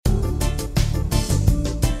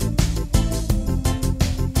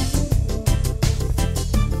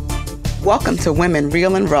Welcome to Women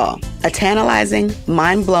Real and Raw, a tantalizing,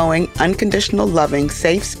 mind-blowing, unconditional loving,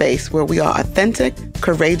 safe space where we are authentic,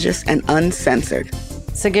 courageous, and uncensored.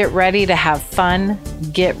 So get ready to have fun,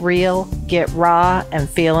 get real, get raw, and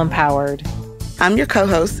feel empowered. I'm your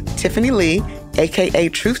co-host, Tiffany Lee, aka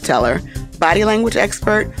Truth Teller, body language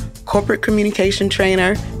expert, corporate communication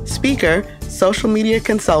trainer, speaker, social media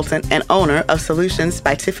consultant, and owner of Solutions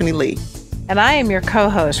by Tiffany Lee. And I am your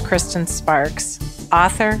co-host, Kristen Sparks,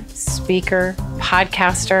 author, speaker,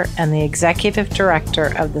 podcaster, and the executive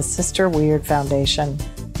director of the Sister Weird Foundation.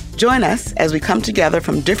 Join us as we come together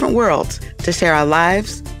from different worlds to share our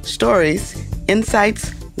lives, stories,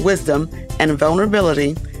 insights, wisdom, and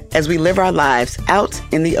vulnerability as we live our lives out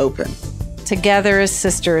in the open. Together as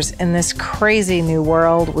sisters in this crazy new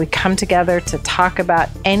world, we come together to talk about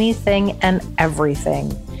anything and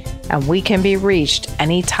everything. And we can be reached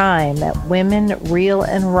anytime at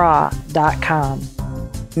womenrealandraw.com.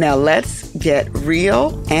 Now let's get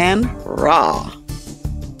real and raw.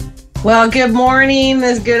 Well, good morning,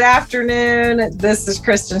 good afternoon. This is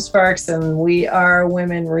Kristen Sparks, and we are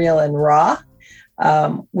Women Real and Raw.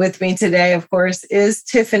 With me today, of course, is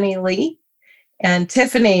Tiffany Lee. And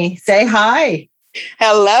Tiffany, say hi.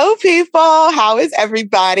 Hello, people. How is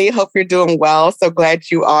everybody? Hope you're doing well. So glad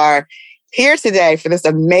you are here today for this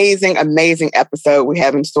amazing, amazing episode we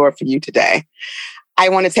have in store for you today. I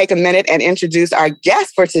want to take a minute and introduce our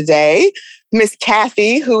guest for today, Miss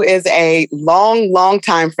Kathy, who is a long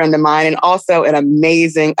time friend of mine and also an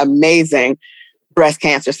amazing, amazing breast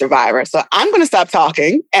cancer survivor. So I'm going to stop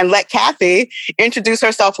talking and let Kathy introduce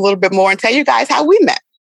herself a little bit more and tell you guys how we met.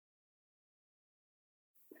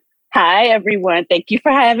 Hi, everyone. Thank you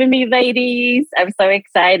for having me, ladies. I'm so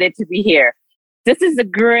excited to be here. This is a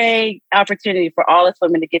great opportunity for all us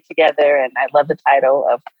women to get together. And I love the title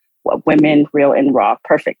of Women Real and Raw.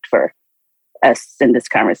 Perfect for us in this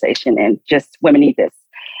conversation. And just women need this.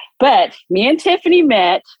 But me and Tiffany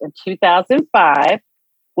met in 2005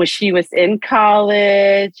 when she was in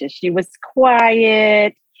college and she was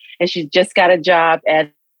quiet and she just got a job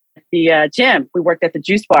at the gym. We worked at the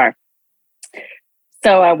juice bar.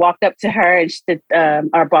 So I walked up to her and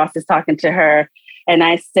our boss is talking to her. And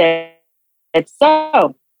I said,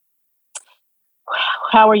 so,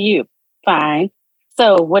 how are you? Fine.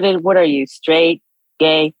 So what are you? Straight,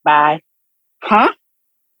 gay, bi? Huh?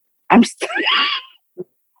 I'm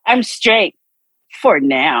straight for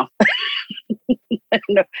now.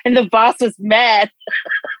 And the boss was mad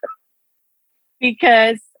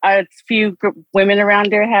because a few women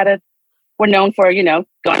around there were known for,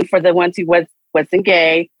 going for the ones who wasn't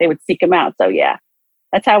gay. They would seek him out. So yeah,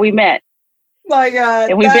 that's how we met. My God.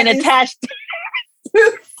 And we've been attached.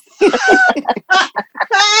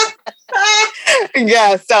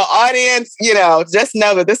 Yeah. So audience, just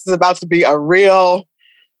know that this is about to be a real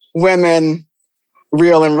women,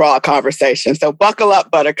 real and raw conversation. So buckle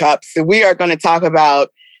up, buttercups. We are going to talk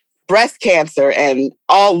about breast cancer and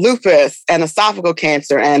all lupus and esophageal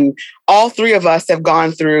cancer. And all three of us have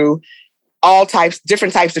gone through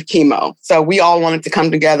different types of chemo. So we all wanted to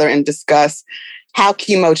come together and discuss how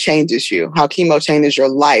chemo changes you, how chemo changes your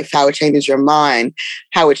life, how it changes your mind,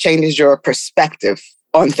 how it changes your perspective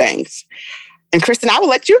on things. And Kristen, I will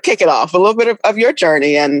let you kick it off, a little bit of your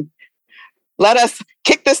journey, and let us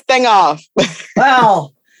kick this thing off.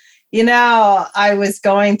 Well, I was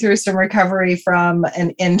going through some recovery from an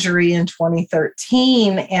injury in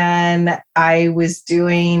 2013, and I was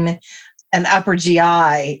doing an upper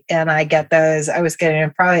GI, and I was getting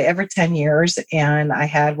it probably every 10 years. And I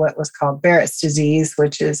had what was called Barrett's disease,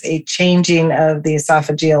 which is a changing of the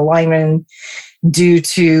esophageal lining due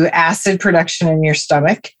to acid production in your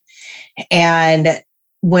stomach. And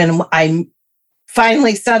when I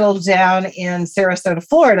finally settled down in Sarasota,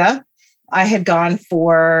 Florida, I had gone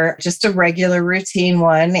for just a regular routine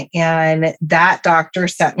one. And that doctor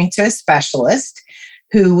sent me to a specialist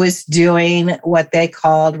who was doing what they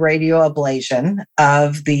called radioablation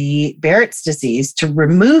of the Barrett's disease to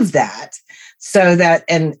remove that so that,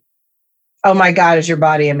 and oh my God, is your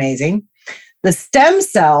body amazing? The stem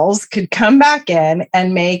cells could come back in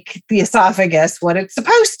and make the esophagus what it's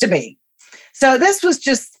supposed to be. So this was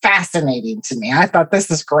just fascinating to me. I thought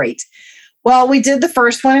this is great. Well, we did the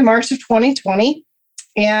first one in March of 2020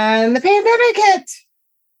 and the pandemic hit.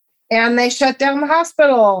 And they shut down the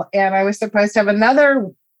hospital. And I was supposed to have another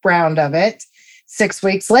round of it 6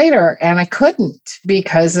 weeks later. And I couldn't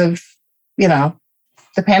because of, the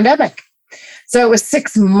pandemic. So it was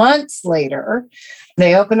 6 months later.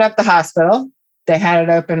 They opened up the hospital. They had it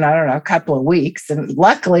open, a couple of weeks. And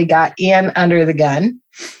luckily got in under the gun.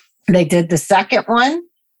 They did the second one.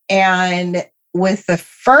 And with the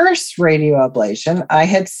first radioablation, I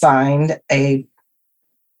had signed a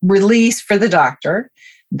release for the doctor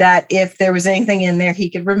that if there was anything in there, he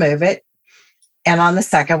could remove it. And on the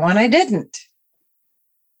second one, I didn't.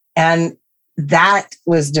 And that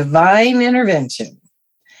was divine intervention,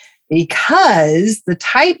 because the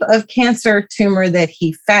type of cancer tumor that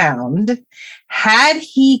he found, had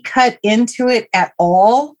he cut into it at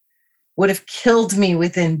all, would have killed me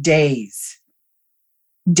within days.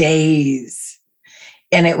 Days.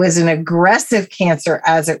 And it was an aggressive cancer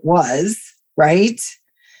as it was, right?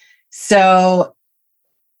 So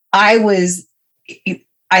I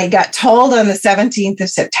got told on the 17th of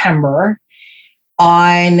September.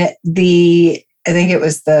 On the, I think it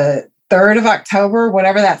was the 3rd of October,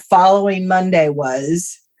 whatever that following Monday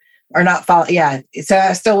was, or not follow. Yeah. So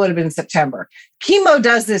it still would have been September. Chemo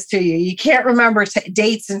does this to you. You can't remember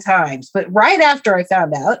dates and times, but right after I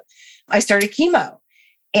found out, I started chemo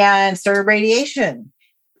and started radiation.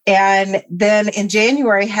 And then in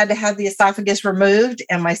January, I had to have the esophagus removed,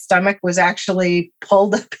 and my stomach was actually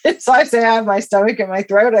pulled up. So I say I have my stomach in my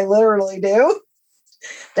throat. I literally do.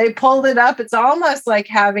 They pulled it up. It's almost like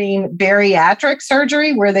having bariatric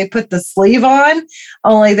surgery where they put the sleeve on,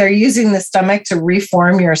 only they're using the stomach to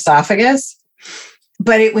reform your esophagus.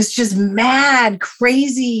 But it was just mad,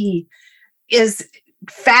 crazy, as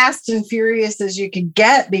fast and furious as you could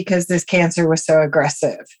get, because this cancer was so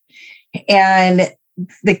aggressive. And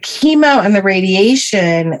the chemo and the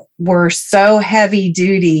radiation were so heavy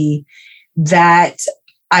duty that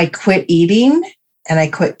I quit eating. And I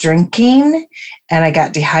quit drinking, and I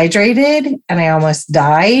got dehydrated, and I almost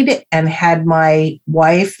died. And had my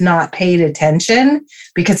wife not paid attention,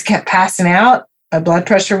 because it kept passing out, my blood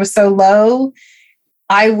pressure was so low,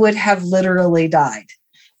 I would have literally died.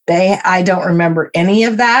 I don't remember any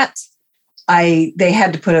of that. They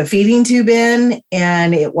had to put a feeding tube in,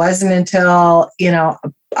 and it wasn't until,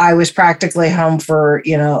 I was practically home for,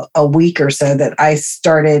 a week or so that I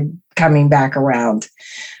started coming back around.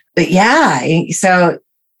 But yeah, so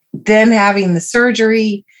then having the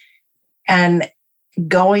surgery and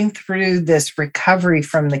going through this recovery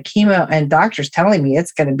from the chemo, and doctors telling me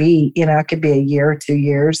it's going to be, it could be a year or 2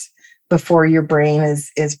 years before your brain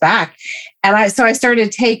is back. And so I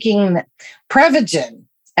started taking Prevagen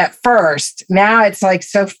at first. Now it's like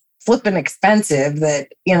so flipping expensive that,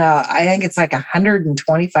 I think it's like $125,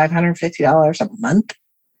 $150 a month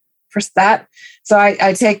for that. So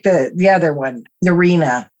I take the other one,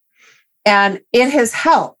 Narina. And it has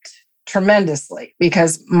helped tremendously,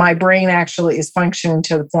 because my brain actually is functioning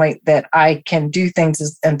to the point that I can do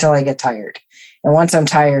things until I get tired. And once I'm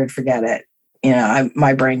tired, forget it.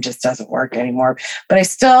 My brain just doesn't work anymore. But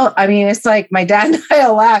it's like my dad and I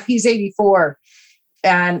will laugh. He's 84.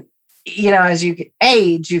 And, as you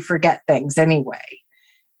age, you forget things anyway.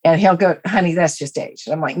 And he'll go, honey, that's just age.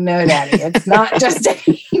 And I'm like, no, Daddy, it's not just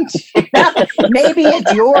age. Maybe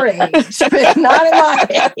it's your age, but not in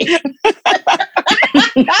my age.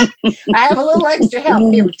 I have a little extra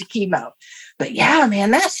help here with the chemo. But yeah, man,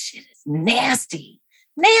 that shit is nasty.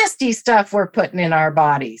 Nasty stuff we're putting in our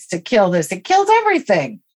bodies to kill this. It kills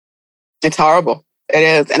everything. It's horrible. It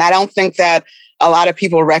is. And I don't think that a lot of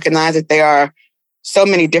people recognize that there are so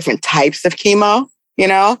many different types of chemo.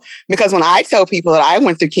 Because when I tell people that I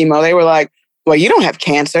went through chemo, they were like, well, you don't have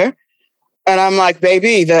cancer. And I'm like,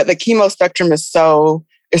 baby, the chemo spectrum is so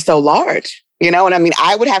large, And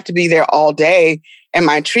I would have to be there all day. And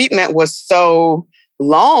my treatment was so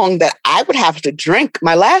long that I would have to drink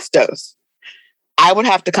my last dose. I would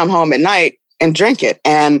have to come home at night and drink it.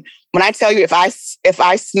 And when I tell you, if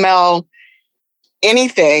I smell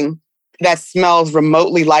anything that smells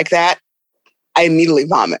remotely like that, I immediately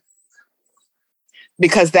vomit.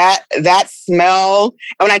 Because that smell,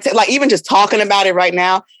 and when I even just talking about it right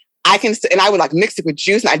now, I would mix it with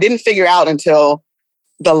juice. And I didn't figure out until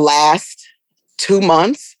the last 2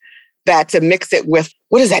 months that to mix it with,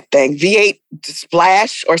 what is that thing? V8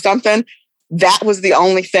 Splash or something. That was the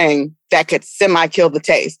only thing that could semi-kill the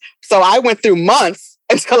taste. So I went through months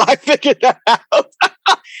until I figured that out.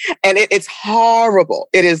 And it's horrible.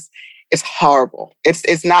 It's horrible.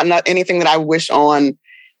 It's not anything that I wish on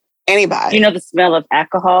anybody. The smell of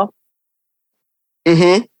alcohol?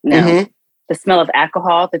 Mm-hmm. No. Mm-hmm. The smell of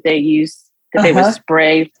alcohol that they use, that they would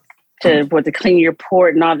spray to clean your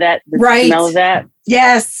port and all that. The smell of that.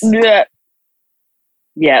 Yes. Yeah.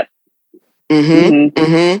 Yep. Mm-hmm. Mm-hmm.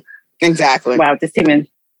 Mm-hmm. Exactly. Wow.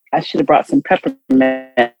 I should have brought some peppermint.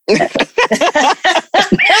 Right?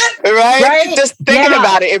 Just thinking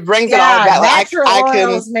about it brings it all back. Natural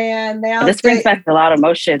oils, man. Now this brings back a lot of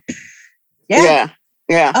emotion. Yeah.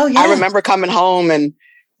 Oh, yeah. I remember coming home and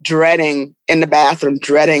dreading in the bathroom,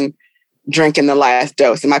 dreading drinking the last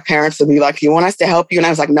dose. And my parents would be like, you want us to help you? And I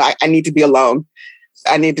was like, no, I need to be alone.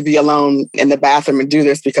 I need to be alone in the bathroom and do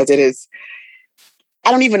this because it is,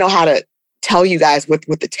 I don't even know how to tell you guys what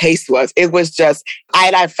the taste was. It was just,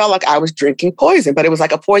 I felt like I was drinking poison, but it was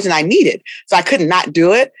like a poison I needed. So I could not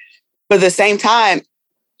do it. But at the same time,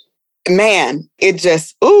 man, it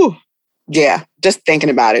just, ooh, yeah, just thinking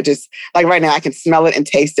about it. Just like right now, I can smell it and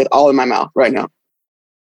taste it all in my mouth right now.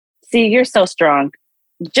 See, you're so strong.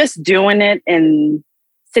 Just doing it and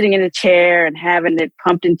sitting in a chair and having it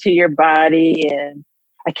pumped into your body. And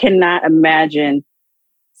I cannot imagine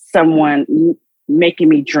someone making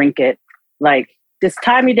me drink it. Like, just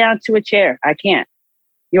tie me down to a chair. I can't.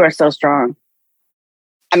 You are so strong.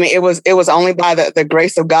 I mean, it was only by the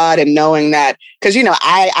grace of God and knowing that, because, you know,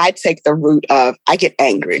 I take the root of, I get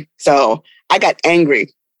angry. So I got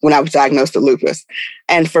angry when I was diagnosed with lupus.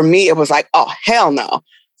 And for me, it was like, oh, hell no.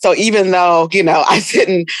 So even though, you know, I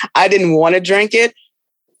didn't want to drink it,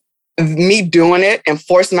 me doing it and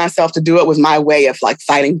forcing myself to do it was my way of like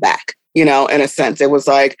fighting back, you know, in a sense. It was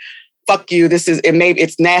like, fuck you.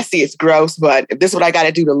 It's nasty, it's gross, but if this is what I got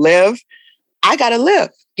to do to live, I got to live,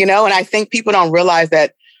 you know? And I think people don't realize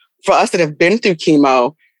that for us that have been through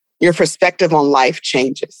chemo, your perspective on life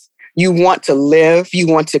changes. You want to live. You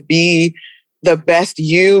want to be the best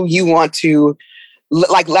you. You want to,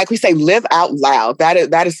 like we say, live out loud. That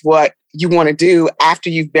is what you want to do after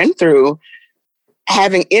you've been through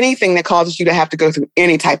having anything that causes you to have to go through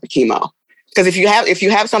any type of chemo. Because if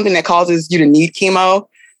you have something that causes you to need chemo,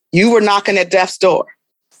 you were knocking at death's door.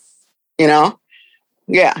 You know?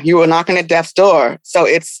 Yeah, you were knocking at death's door. So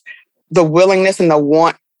it's the willingness and the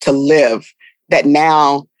want to live that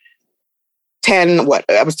now,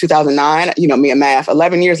 that was 2009, you know, me and math,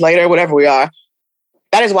 11 years later, whatever we are.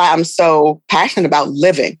 That is why I'm so passionate about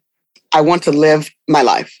living. I want to live my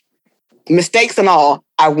life. Mistakes and all,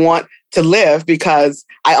 I want to live because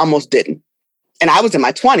I almost didn't. And I was in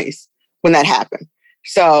my 20s when that happened.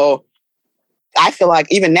 So I feel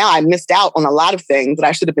like even now I missed out on a lot of things that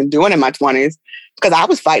I should have been doing in my 20s because I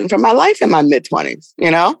was fighting for my life in my mid-20s, you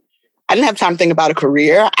know? I didn't have time to think about a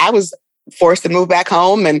career. I was forced to move back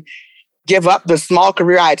home and give up the small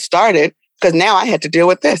career I had started because now I had to deal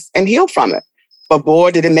with this and heal from it. But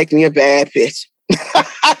boy, did it make me a bad bitch.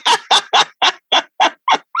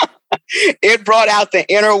 It brought out the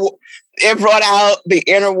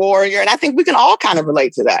inner warrior. And I think we can all kind of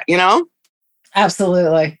relate to that, you know?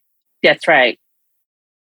 Absolutely. That's right.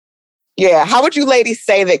 Yeah. How would you ladies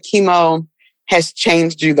say that chemo has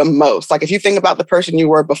changed you the most? Like if you think about the person you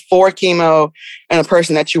were before chemo and the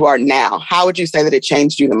person that you are now, how would you say that it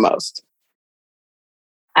changed you the most?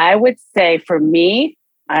 I would say for me,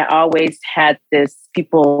 I always had I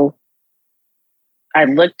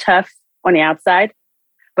looked tough on the outside,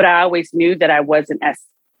 but I always knew that I wasn't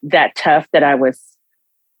that tough, that I was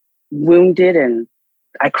wounded and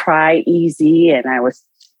I cry easy and I was,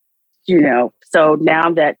 you know, so now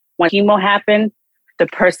that when chemo happened, the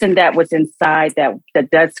person that was inside that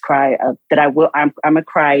does cry, I'm a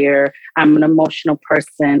crier, I'm an emotional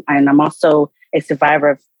person, and I'm also a survivor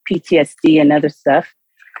of PTSD and other stuff.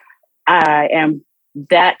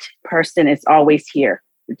 That person is always here.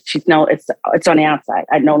 It's on the outside.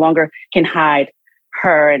 I no longer can hide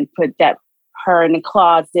her and put her in the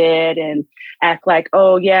closet and act like,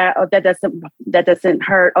 that doesn't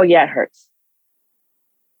hurt. Oh yeah, it hurts.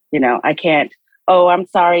 You know, I can't. Oh, I'm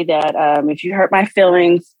sorry that if you hurt my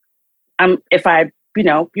feelings, you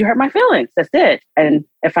hurt my feelings. That's it. And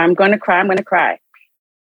if I'm going to cry, I'm going to cry.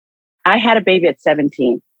 I had a baby at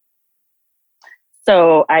 17.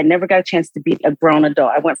 So I never got a chance to be a grown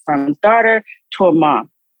adult. I went from daughter to a mom.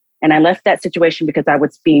 And I left that situation because I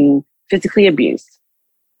was being physically abused.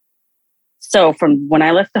 So from when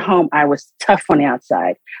I left the home, I was tough on the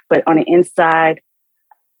outside. But on the inside,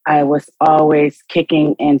 I was always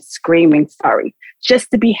kicking and screaming, sorry, just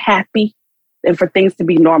to be happy and for things to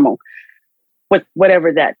be normal. With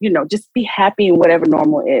whatever that, just be happy in whatever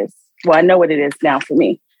normal is. Well, I know what it is now for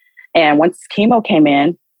me. And once chemo came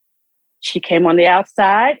in, she came on the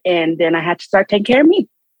outside, and then I had to start taking care of me,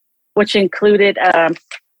 which included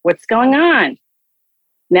what's going on.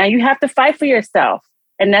 Now you have to fight for yourself,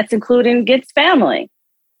 and that's including Gid's family.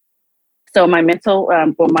 So my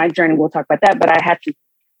my journey, we'll talk about that, but I had to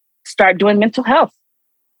start doing mental health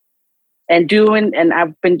and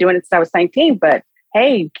I've been doing it since I was 19, but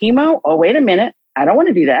hey, chemo, oh, wait a minute. I don't want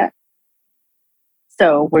to do that.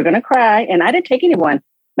 So we're going to cry. And I didn't take anyone.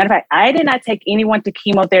 Matter of fact, I did not take anyone to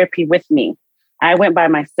chemotherapy with me. I went by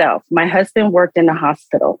myself. My husband worked in the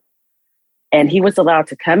hospital and he was allowed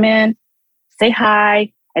to come in, say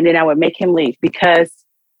hi, and then I would make him leave because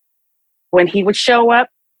when he would show up,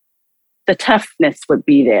 the toughness would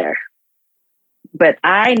be there. But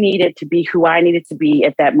I needed to be who I needed to be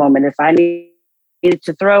at that moment. If I needed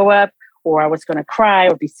to throw up or I was going to cry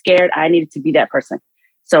or be scared, I needed to be that person.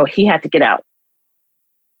 So he had to get out.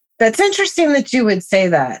 That's interesting that you would say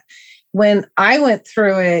that. When I went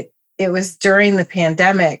through it, it was during the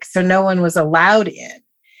pandemic, so no one was allowed in.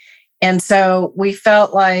 And so we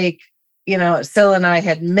felt like, Syl and I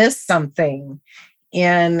had missed something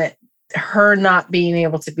in her not being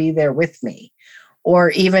able to be there with me,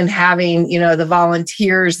 or even having, the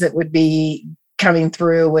volunteers that would be coming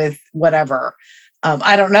through with whatever.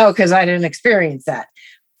 I don't know, because I didn't experience that.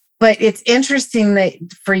 But it's interesting that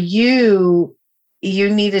for you, you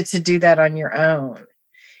needed to do that on your own.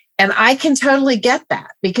 And I can totally get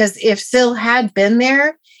that, because if Syl had been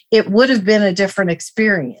there, it would have been a different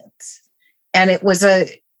experience. And it was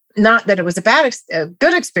not that it was a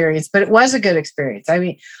good experience, but it was a good experience. I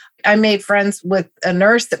mean, I made friends with a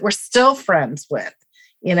nurse that we're still friends with.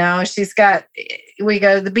 We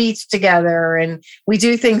go to the beach together and we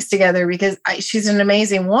do things together because she's an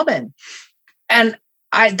amazing woman. And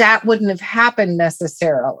that wouldn't have happened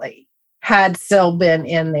necessarily had Syl been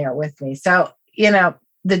in there with me. So,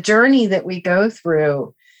 the journey that we go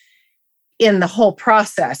through in the whole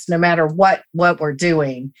process, no matter what we're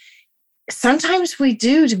doing, sometimes we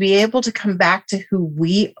do, to be able to come back to who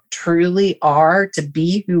we truly are, to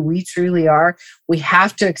be who we truly are, we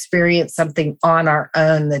have to experience something on our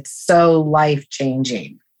own that's so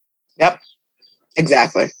life-changing. Yep,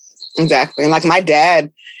 exactly. And like my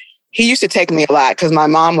dad, he used to take me a lot because my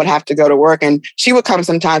mom would have to go to work and she would come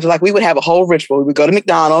sometimes. Like we would have a whole ritual. We would go to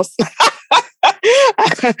McDonald's.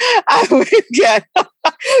 I would get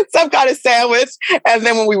some kind of sandwich. And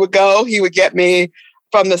then when we would go, he would get me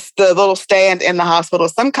from the little stand in the hospital,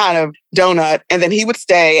 some kind of donut. And then he would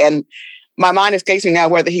stay. And my mind escapes me now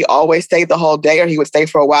whether he always stayed the whole day or he would stay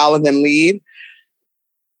for a while and then leave.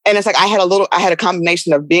 And it's like I had a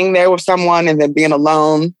combination of being there with someone and then being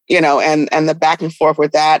alone, and the back and forth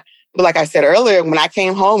with that. But like I said earlier, when I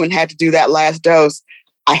came home and had to do that last dose,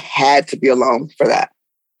 I had to be alone for that.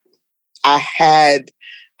 I had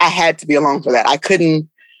to be alone for that. I couldn't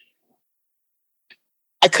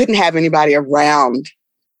have anybody around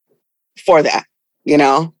for that,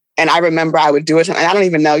 And I remember I would do it. And I don't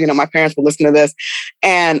even know, my parents would listen to this.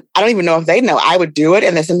 And I don't even know if they know. I would do it.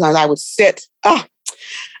 And then sometimes I would sit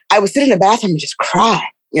in the bathroom and just cry,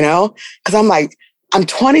 because I'm like, I'm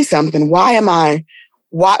 20 something. Why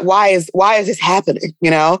is this happening?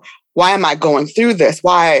 Why am I going through this?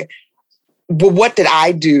 What did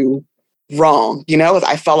I do wrong?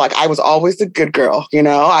 I felt like I was always the good girl.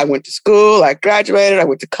 I went to school, I graduated, I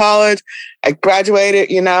went to college, I graduated,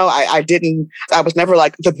 I was never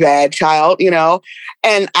like the bad child,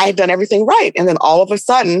 and I had done everything right. And then all of a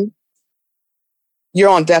sudden you're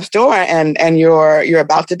on death's door and you're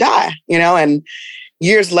about to die, and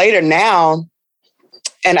years later now,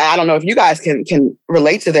 and I don't know if you guys can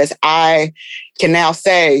relate to this, I can now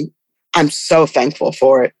say I'm so thankful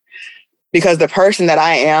for it. Because the person that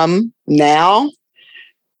I am now,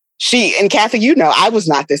 and Kathy, I was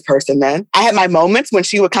not this person then. I had my moments when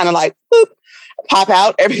she would kind of like boop, pop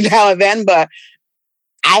out every now and then, but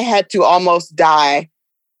I had to almost die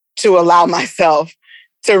to allow myself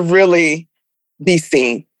to really be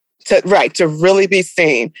seen, to really be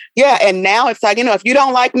seen. Yeah. And now it's like, if you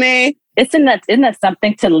don't like me. Isn't that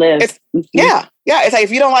something to live? Yeah. It's like,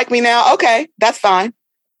 if you don't like me now, okay, that's fine.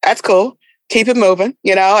 That's cool. Keep it moving,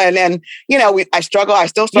 and then, I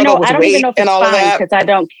still struggle with weight and all of that. Because I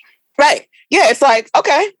don't. Right. Yeah. It's like,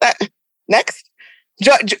 okay, next,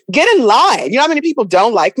 get in line. You know how many people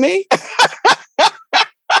don't like me? And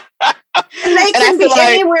they can be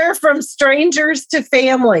anywhere from strangers to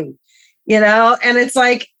family, and it's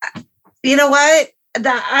like, you know what?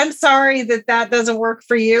 I'm sorry that doesn't work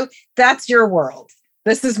for you. That's your world.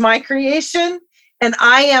 This is my creation, and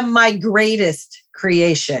I am my greatest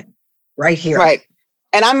creation. Right here. Right.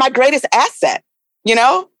 And I'm my greatest asset,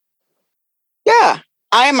 Yeah.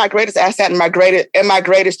 I am my greatest asset and my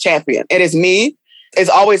greatest champion. It is me.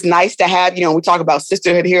 It's always nice to have, we talk about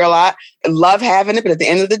sisterhood here a lot. I love having it. But at the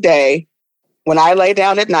end of the day, when I lay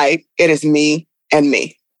down at night, it is me and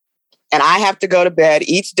me. And I have to go to bed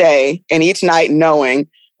each day and each night knowing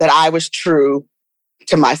that I was true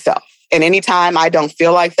to myself. And anytime I don't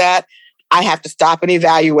feel like that, I have to stop and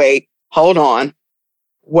evaluate, hold on.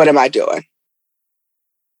 What am I doing?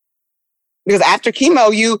 Because after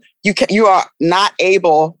chemo, you are not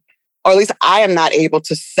able, or at least I am not able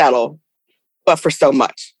to settle, but for so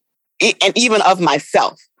much. And even of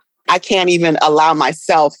myself, I can't even allow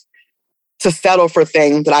myself to settle for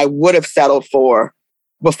things that I would have settled for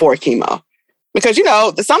before chemo. Because,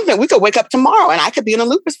 something we could wake up tomorrow and I could be in a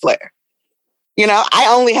lupus flare. I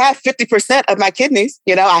only have 50% of my kidneys.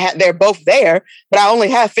 They're both there, but I only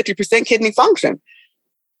have 50% kidney function.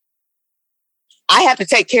 I have to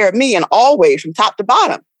take care of me in all ways from top to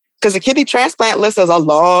bottom, because the kidney transplant list is a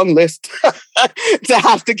long list to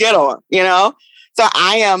have to get on, So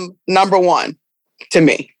I am number one to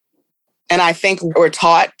me. And I think we're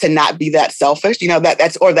taught to not be that selfish,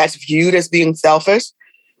 that's viewed as being selfish.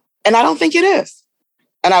 And I don't think it is.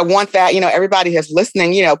 And I want that, everybody who's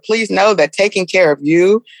listening, please know that taking care of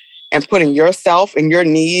you and putting yourself and your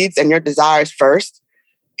needs and your desires first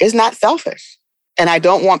is not selfish. And I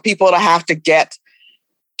don't want people to have to get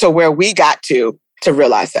to where we got to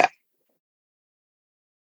realize that.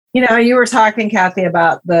 You were talking, Kathy,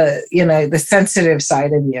 about the sensitive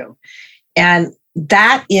side of you. And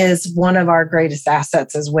that is one of our greatest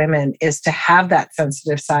assets as women, is to have that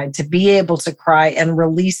sensitive side, to be able to cry and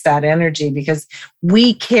release that energy, because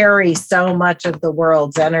we carry so much of the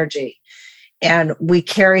world's energy, and we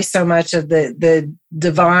carry so much of the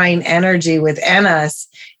divine energy within us,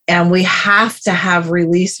 and we have to have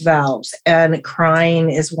release valves. And crying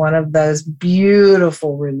is one of those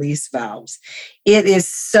beautiful release valves. It is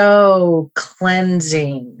so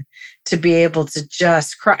cleansing to be able to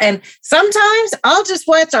just cry. And sometimes I'll just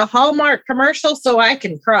watch a Hallmark commercial so I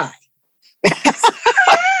can cry. or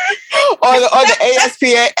the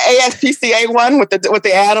ASPCA one with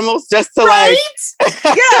the animals, just to right?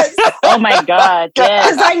 Yes. Oh my God.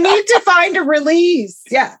 Yes. Because I need to find a release.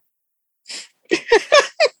 Yeah.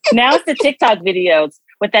 Now it's the TikTok videos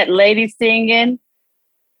with that lady singing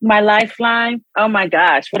My Lifeline. Oh my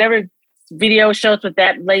gosh. Whatever video shows with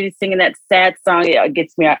that lady singing that sad song, it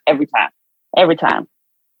gets me every time. Every time.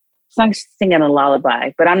 It's like singing a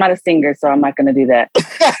lullaby, but I'm not a singer, so I'm not going to do that.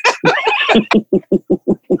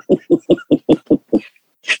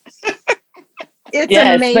 It's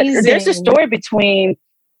amazing. But there's a story between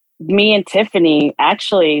me and Tiffany.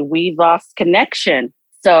 Actually, we lost connection.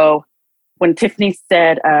 So when Tiffany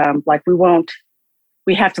said,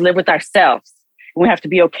 we have to live with ourselves. We have to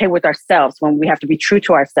be okay with ourselves, when we have to be true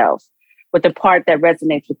to ourselves. But the part that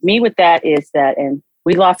resonates with me with that is that, and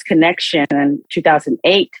we lost connection in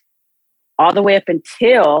 2008, all the way up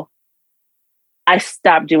until I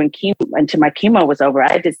stopped doing chemo, until my chemo was over.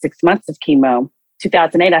 I did 6 months of chemo.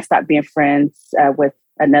 2008, I stopped being friends with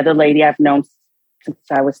another lady I've known since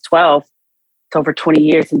I was 12. It's over 20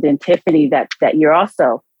 years. And then Tiffany that year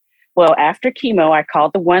also. Well, after chemo, I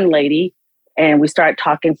called the one lady and we started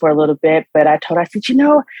talking for a little bit. But I told her, I said,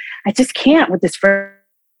 I just can't with this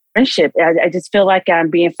friendship. I just feel like I'm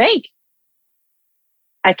being fake.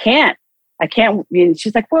 I can't. And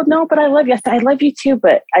she's like, well, no, but I love you. I said, I love you too.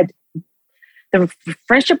 But the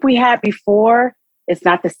friendship we had before is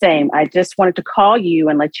not the same. I just wanted to call you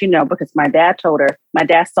and let you know, because my dad saw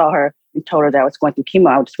her and told her that I was going through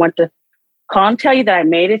chemo. I just wanted to call and tell you that I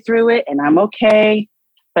made it through it and I'm okay,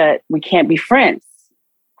 but we can't be friends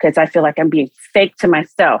because I feel like I'm being fake to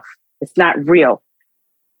myself. It's not real.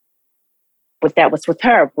 But that was with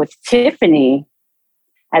her. With Tiffany,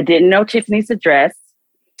 I didn't know Tiffany's address.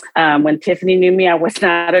 When Tiffany knew me, I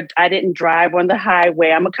didn't drive on the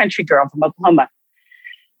highway. I'm a country girl from Oklahoma.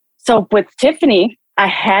 So with Tiffany, I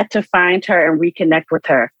had to find her and reconnect with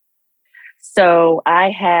her. So I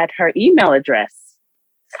had her email address.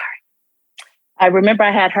 I remember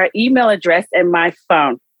I had her email address in my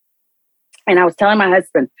phone. And I was telling my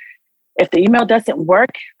husband, if the email doesn't work,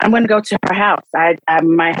 I'm going to go to her house.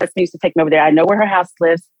 My husband used to take me over there. I know where her house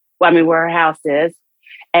lives. Where her house is.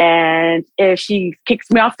 And if she kicks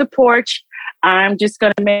me off the porch, I'm just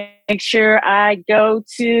going to make sure I go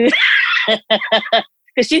to,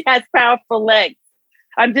 because she has powerful legs.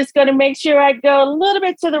 I'm just going to make sure I go a little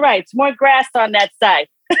bit to the right. It's more grass on that side.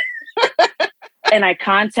 And I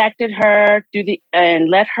contacted her and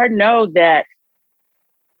let her know that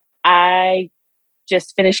I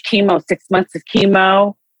just finished chemo, 6 months of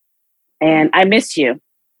chemo, and I miss you.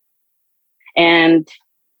 And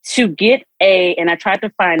I tried to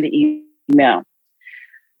find the email.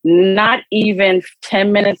 Not even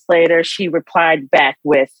 10 minutes later, she replied back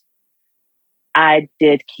with, I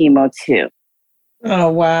did chemo too. Oh,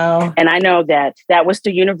 wow. And I know that was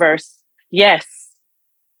the universe. Yes,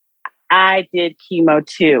 I did chemo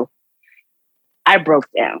too. I broke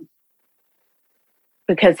down.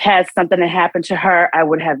 Because had something happened to her, I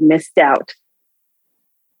would have missed out.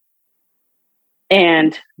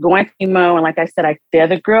 And going through chemo, and like I said, the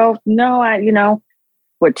other girl,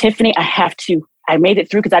 with Tiffany, I made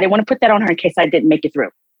it through because I didn't want to put that on her in case I didn't make it through.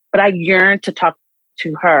 But I yearned to talk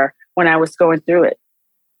to her when I was going through it.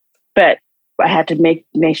 But I had to make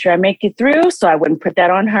sure I make it through so I wouldn't put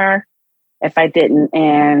that on her. if I didn't.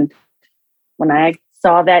 And when I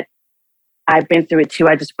saw that I've been through it too,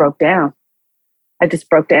 I just broke down. Because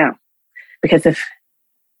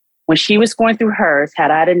when she was going through hers,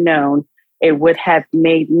 had I known, it would have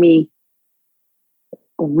made me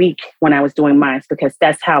weak when I was doing mine, because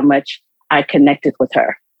that's how much I connected with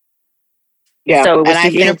her. Yeah. So it was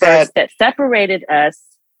the universe that separated us.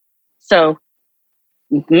 So,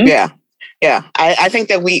 yeah. I think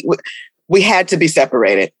that we had to be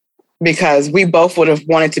separated because we both would have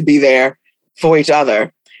wanted to be there for each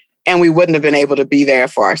other, and we wouldn't have been able to be there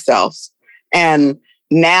for ourselves. And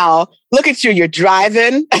now, look at you, you're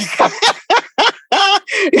driving.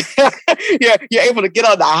 you're able to get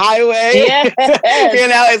on the highway. Yes.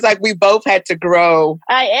 It's like we both had to grow.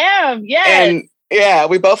 I am, yes. And yeah,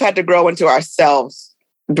 we both had to grow into ourselves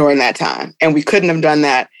during that time. And we couldn't have done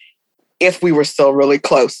that if we were still really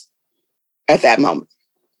close at that moment.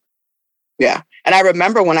 Yeah. And I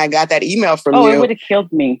remember when I got that email from you. Oh, it would have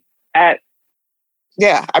killed me.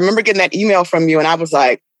 Yeah, I remember getting that email from you and I was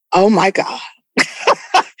like, oh my God.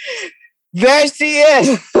 There she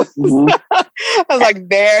is. Mm-hmm. I was like,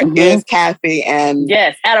 there is Kathy. And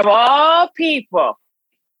yes, out of all people.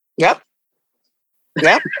 Yep.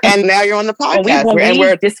 And now you're on the podcast.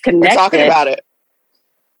 We're disconnected. We're talking about it.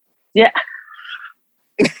 Yeah.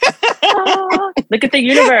 Look at the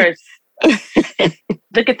universe.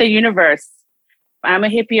 Look at the universe. I'm a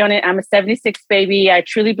hippie on it. I'm a 76 baby. I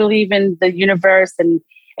truly believe in the universe and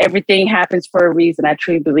everything happens for a reason. I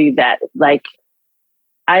truly believe that. Like,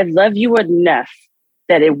 I love you enough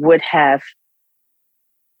that it could have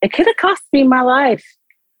cost me my life,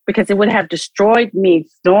 because it would have destroyed me,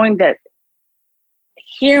 knowing that,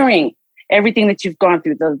 hearing everything that you've gone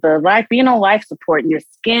through, the life, being on life support and your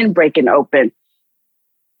skin breaking open.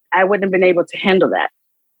 I wouldn't have been able to handle that.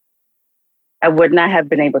 I would not have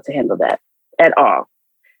been able to handle that at all.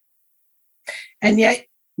 And yet,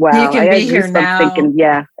 wow, you can be here now thinking,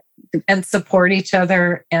 yeah, and support each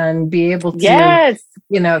other and be able to, yes,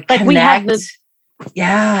 like connect. We have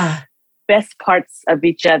the best parts of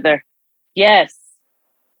each other. Yes,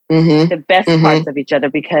 the best parts of each other,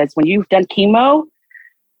 because when you've done chemo,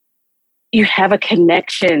 you have a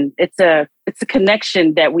connection. It's a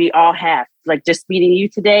connection that we all have. Like just meeting you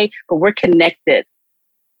today, but we're connected.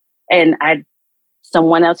 And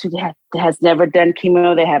someone else who has never done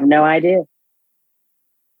chemo, they have no idea.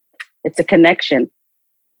 It's a connection.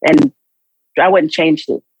 And I wouldn't change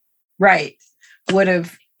it. Right. Would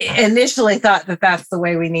have initially thought that that's the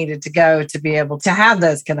way we needed to go to be able to have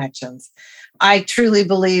those connections. I truly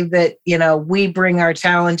believe that, we bring our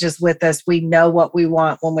challenges with us. We know what we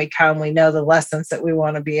want when we come. We know the lessons that we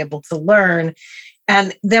want to be able to learn.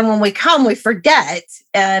 And then when we come, we forget,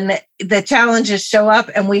 and the challenges show up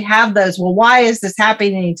and we have those. Well, why is this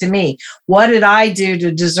happening to me? What did I do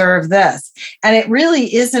to deserve this? And it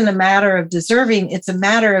really isn't a matter of deserving. It's a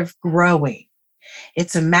matter of growing.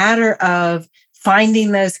 It's a matter of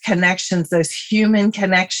finding those connections, those human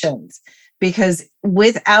connections, because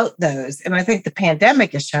without those, and I think the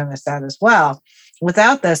pandemic has shown us that as well,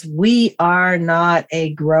 without this, we are not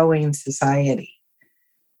a growing society.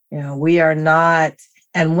 We are not,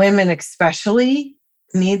 and women especially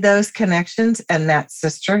need those connections and that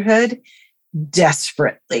sisterhood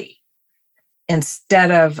desperately,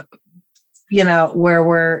 instead of, where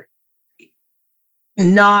we're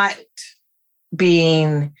not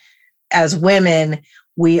being, as women,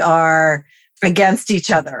 we are against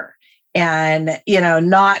each other and,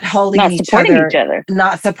 not holding each other,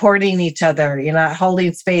 not supporting each other, not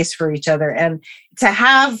holding space for each other. And to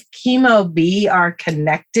have chemo be our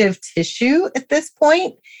connective tissue at this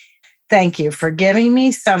point, thank you for giving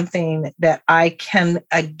me something that I can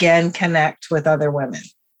again connect with other women.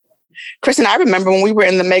 Kristen, I remember when we were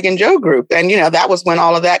in the Megan Jo group, and, that was when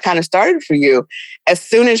all of that kind of started for you. As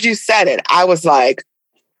soon as you said it, I was like,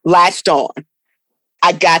 latched on.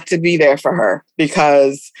 I got to be there for her,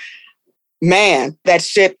 because man, that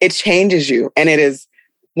shit, it changes you. And it is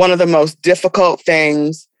one of the most difficult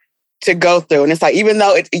things to go through. And it's like, even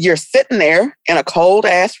though you're sitting there in a cold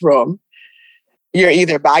ass room, you're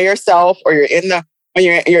either by yourself or you're in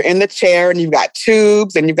the chair and you've got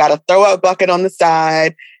tubes and you've got a throw up bucket on the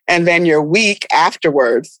side, and then you're weak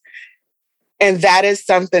afterwards. And that is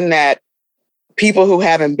something that people who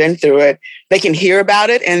haven't been through it, they can hear about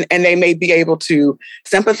it and they may be able to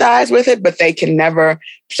sympathize with it, but they can never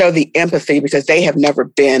show the empathy because they've never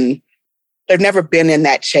been in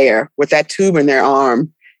that chair with that tube in their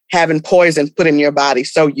arm, having poison put in your body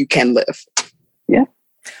so you can live. Yeah.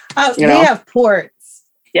 We have ports.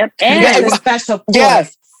 Yep. And the special port.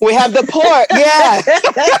 Yes. We have the port. Yeah.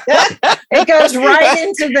 It goes right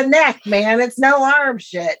into the neck, man. It's no arm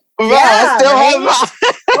shit. Well, I still have my.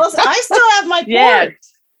 Well, I still have my port.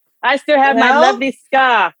 I still have my lovely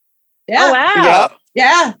scar. Yeah. Oh, wow. Yep.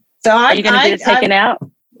 Yeah. So Are you going to get it taken out?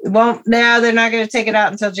 Well, no, they're not going to take it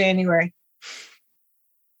out until January.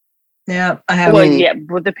 Yeah, I have. Well, yeah,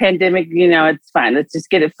 with the pandemic, it's fine. Let's just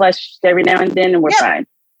get it flushed every now and then, and we're fine.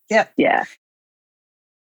 Yep. Yeah.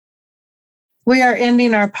 We are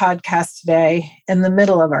ending our podcast today in the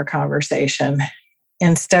middle of our conversation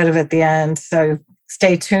instead of at the end. So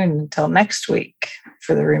stay tuned until next week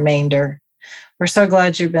for the remainder. We're so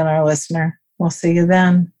glad you've been our listener. We'll see you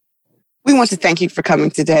then. We want to thank you for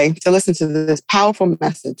coming today to listen to this powerful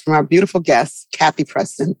message from our beautiful guest, Kathy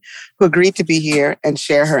Preston, who agreed to be here and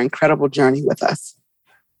share her incredible journey with us.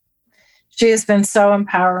 She has been so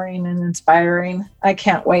empowering and inspiring. I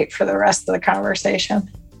can't wait for the rest of the conversation.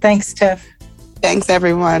 Thanks, Tiff. Thanks,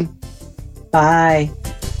 everyone. Bye.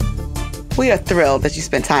 We are thrilled that you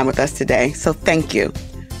spent time with us today, so thank you.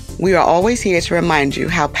 We are always here to remind you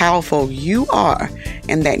how powerful you are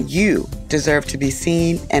and that you deserve to be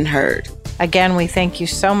seen and heard. Again, we thank you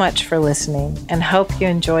so much for listening and hope you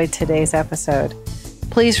enjoyed today's episode.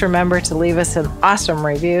 Please remember to leave us an awesome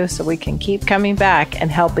review so we can keep coming back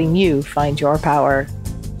and helping you find your power.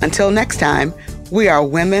 Until next time, we are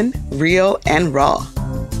women, real and raw.